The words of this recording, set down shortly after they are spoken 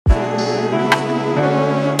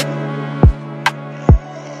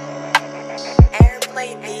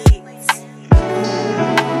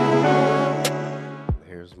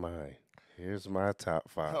Here's my top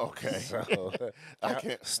five. Okay. So I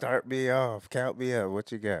can't. start me off. Count me up.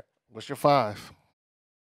 What you got? What's your five?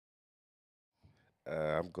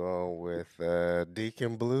 I'm going with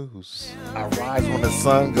Deacon Blues. I rise when the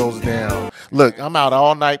sun goes down. Look, I'm out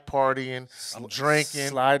all night partying. I'm drinking.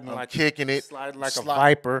 Sliding I'm like kicking it. sliding like a Sli-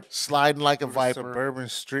 viper Sliding like a through the viper. suburban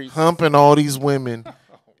streets. Humping all these women.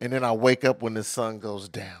 And then I wake up when the sun goes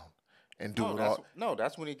down and do No, it that's all. no,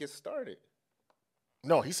 that's when he gets started.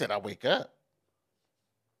 No, he said I wake up.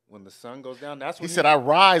 When the sun goes down, that's He when said I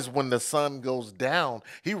rise when the sun goes down.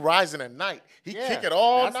 He rising at night. He Yeah, kick it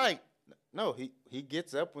all that's- night. No, he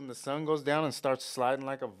gets up when the sun goes down and starts sliding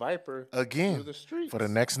like a viper through Again the streets. for the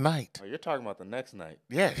next night. Oh, you're talking about the next night.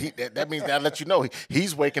 Yeah, that means that let you know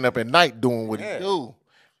he's waking up at night doing what Yeah. he do.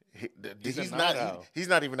 He's a He's night not. owl. He's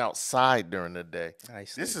not even outside during the day.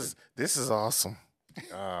 Nice. This is awesome.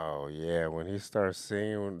 Oh yeah, when he starts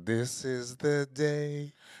singing, "This is the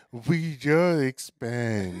day," We just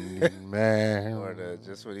expanding, man. or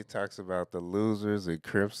just when he talks about the losers and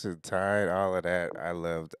Crimson Tide, all of that, I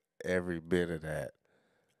loved every bit of that.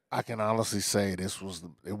 I can honestly say it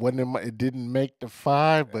wasn't it didn't make the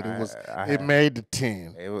 5, but I it had, made the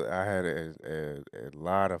 10. I had a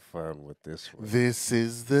lot of fun with this one. This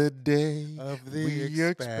is the day Of the we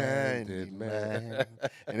expanded expanding, man. man.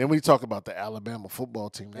 And then we talk about the Alabama football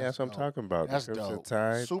team. Yeah, that's what I'm dope. talking about. That's The Crimson dope.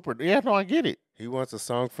 Tide. Super. Yeah, no, I get it. He wants a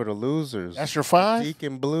song for the losers. That's your 5?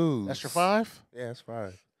 Deacon Blues. That's your 5? Yeah, that's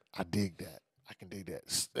 5. I dig that. I can dig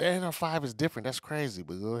that. And our 5 is different. That's crazy,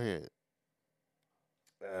 but go ahead.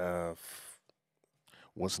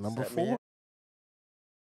 What's number Set me 4?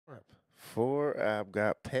 up. 4, I've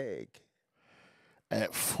got Peg.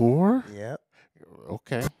 At 4? Yep.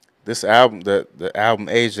 Okay. This album, the album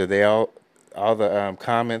Asia, they all the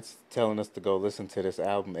comments telling us to go listen to this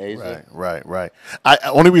album Asia. Right.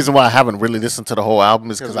 Only reason why I haven't really listened to the whole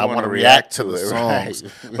album is because I want to react to the it, songs.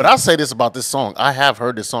 right. But I'll say this about this song. I have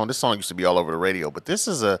heard this song. This song used to be all over the radio, but this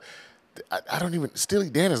is I don't even. Steely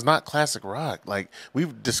Dan is not classic rock. Like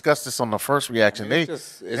we've discussed this on the first reaction.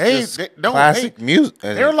 It's just classic music.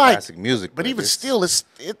 They're like classic music, but even still, it's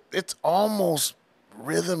almost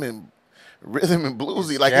rhythm and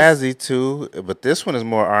bluesy, like jazzy too. But this one is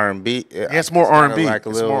more R&B. Yeah, it's more R&B. Like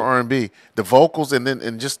It's more R&B. The vocals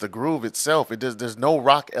and just the groove itself. There's no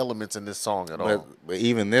rock elements in this song at all. But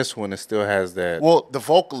even this one, it still has that. Well, the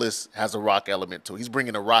vocalist has a rock element too. He's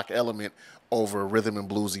bringing a rock element over rhythm and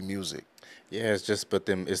bluesy music. Yeah,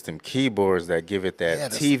 it's them keyboards that give it that Yeah,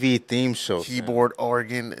 that's TV theme show Keyboard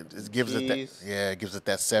organ. It gives it that. Keys. Yeah, it gives it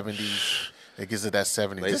that 70s. It gives it that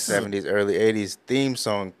 70s. late This is 70s, early 80s theme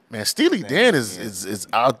song. man, Steely Dan is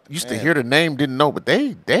I used to hear the name, didn't know, but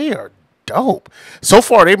they are dope. So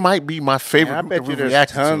far, they might be my favorite. And I group bet that you we've there's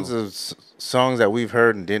reacted tons to. of songs that we've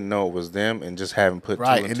heard and didn't know it was them and just haven't put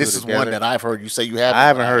Right, two and and two this is together. one that I've heard. You say you haven't. I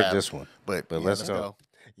haven't but heard have. this one. But yeah, let's go.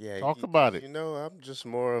 Yeah, Talk about it. You know, I'm just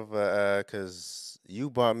more of a because you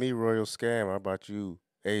bought me Royal Scam. I bought you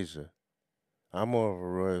Asia. I'm more of a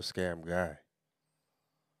Royal Scam guy.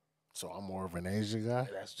 So I'm more of an Asia guy.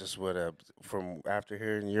 That's just what from after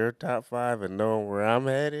hearing your top 5 and knowing where I'm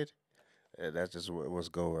headed. That's just what's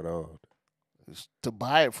going on. To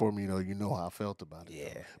buy it for me though, you know how I felt about it.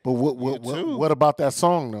 Yeah. But too. what about that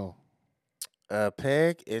song though?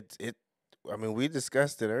 Peg, it. I mean, we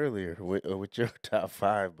discussed it earlier with your top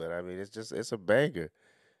 5, but I mean, it's a banger.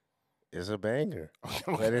 It's a banger,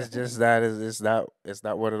 but it's just not it's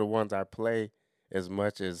not one of the ones I play as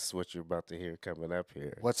much as what you're about to hear coming up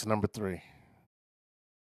here. What's number 3?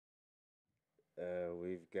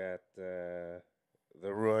 We've got the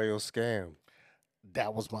Royal Scam.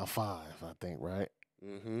 That was my 5, I think, right?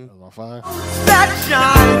 Mm-hmm. That was my 5. That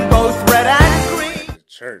shine both red and green. The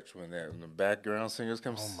church when the background singers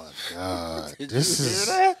come. Oh my God. Did This you is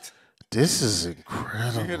hear that? This is Did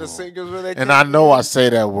incredible. you hear the singers when they And came I know in? I say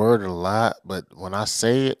that word a lot, but when I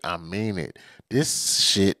say it, I mean it. This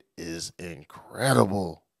shit is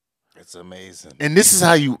incredible. It's amazing. And this is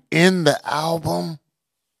how you end the album.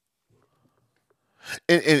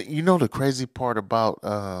 And you know the crazy part about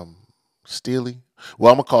Steely?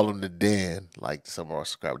 Well, I'm gonna call him the Dan, like some of our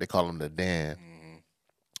subscribers. They call him the Dan.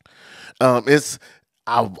 It's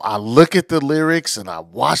I look at the lyrics and I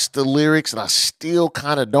watch the lyrics and I still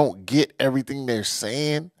kind of don't get everything they're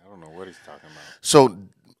saying. I don't know what he's talking about. So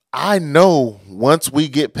I know once we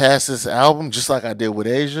get past this album, just like I did with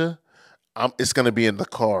Asia, it's gonna be in the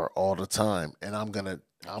car all the time, and I'm gonna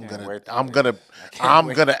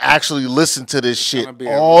actually listen to this shit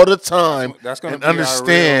all the time and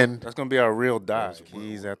understand. That's gonna be our real Doc.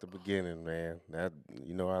 He's at the beginning, man. That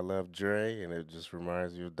I love Dre, and it just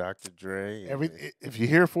reminds you of Dr. Dre. If you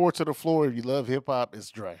hear Four to the Floor, if you love hip hop, it's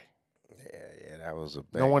Dre. Yeah, that was a No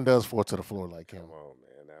banger. one does Four to the Floor like him. Come on, man.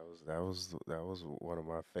 That was one of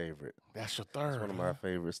my favorite. That's your It's third. one of my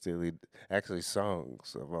favorite Steely, actually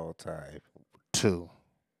songs of all time. Two.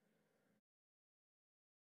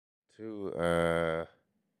 Two.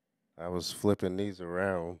 I was flipping these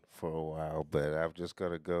around for a while, but I'm just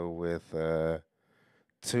gonna go with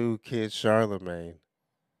two, Kid Charlemagne.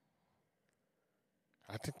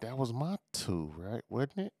 I think that was my two, right?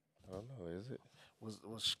 Wasn't it? I don't know, is it?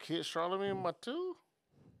 Was Kid Charlemagne my two?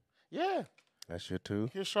 Yeah, That's your two?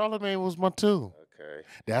 Kid Charlemagne was my two. Okay.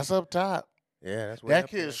 That's up top. Yeah, that's way That up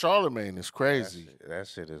Kid there. Charlemagne is crazy. That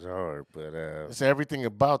shit is hard, but It's everything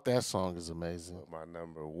about that song is amazing. my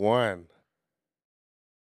number one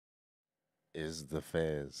is the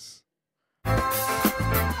Fez.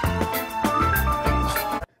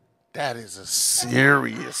 That is a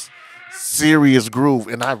serious groove,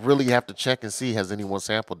 and I really have to check and see has anyone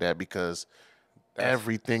sampled that because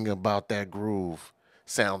everything about that groove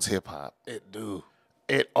sounds hip hop. It do.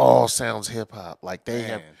 It all sounds hip hop. Like they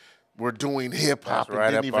Man. we're doing hip That's hop and right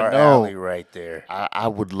didn't up even our know. alley right there. I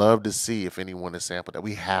would love to see if anyone has sampled that.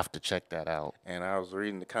 We have to check that out. And I was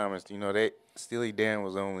reading the comments. They Steely Dan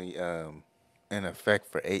was only in effect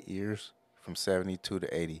for 8 years, from 72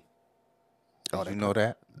 to 80. Did you know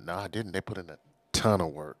that? No, I didn't. They put in a ton of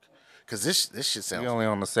work. Cause this shit sounds We only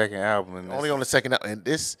on the second album. And only on the second album, and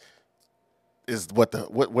this is what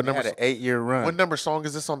we number? had an 8-year run. What number song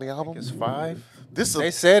is this on the album? It's 5. This They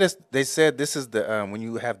is said this is the when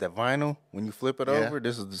you have the vinyl, when you flip it Yeah. over,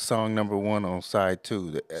 this is the song number 1 on side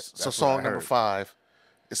 2. so song number 5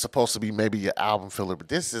 is supposed to be maybe your album filler, but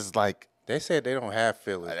this is like They said they don't have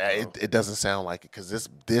fillers. it doesn't sound like it because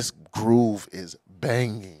this groove is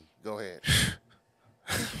banging. Go ahead.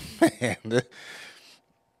 Man,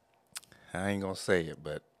 I ain't gonna say it,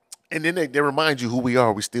 but And then they remind you who we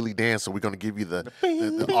are. We Steely Dan, so we're gonna give you we're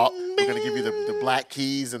gonna give you the black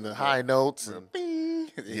keys and the high notes, and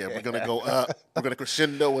yeah, we're gonna go up. We're gonna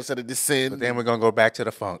crescendo instead of descend. But then we're gonna go back to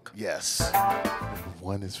the funk. Yes,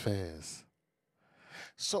 one is Fez.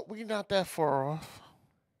 So we're not that far off.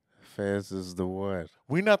 Fez is the one.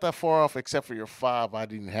 We're not that far off, except for your 5. I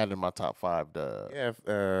didn't have in my top 5. Yeah,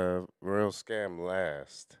 Real Scam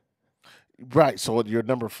last. Right. So your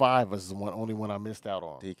number 5 is the only one I missed out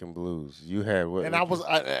on. Deacon Blues. You had what? And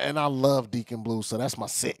I love Deacon Blues, so that's my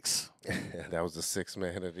 6. That was the 6th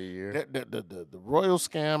man of the year. The Royal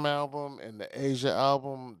Scam album and the Asia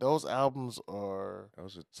album, those albums are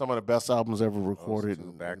Those are some of the best albums ever those recorded two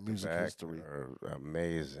in back to music back history. are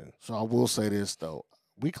amazing. So I will say this though,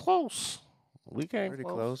 we close. We came Pretty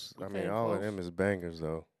close. We I mean, came all of close. them is bangers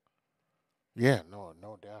though. Yeah, no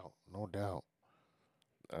doubt.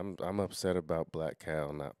 I'm upset about Black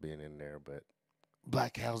Cow not being in there, but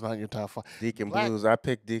Black Cow's not in your top 5. Deacon Black- Blues. I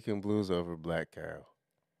picked Deacon Blues over Black Cow.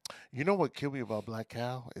 You know what killed me about Black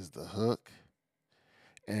Cow is the hook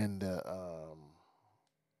and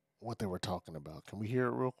what they were talking about. Can we hear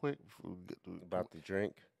it real quick? About the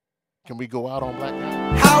drink. Can we go out on Black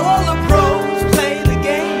Cow? How all the pros play the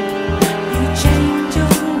game. You change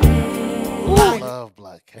your name. I love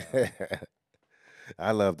Black Cow.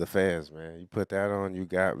 I love the Fez, man. You put that on, you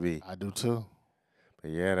got me. I do too.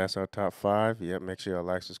 But yeah, that's our top 5. Yep, make sure y'all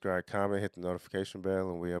like, subscribe, comment, hit the notification bell,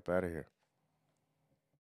 and we up out of here.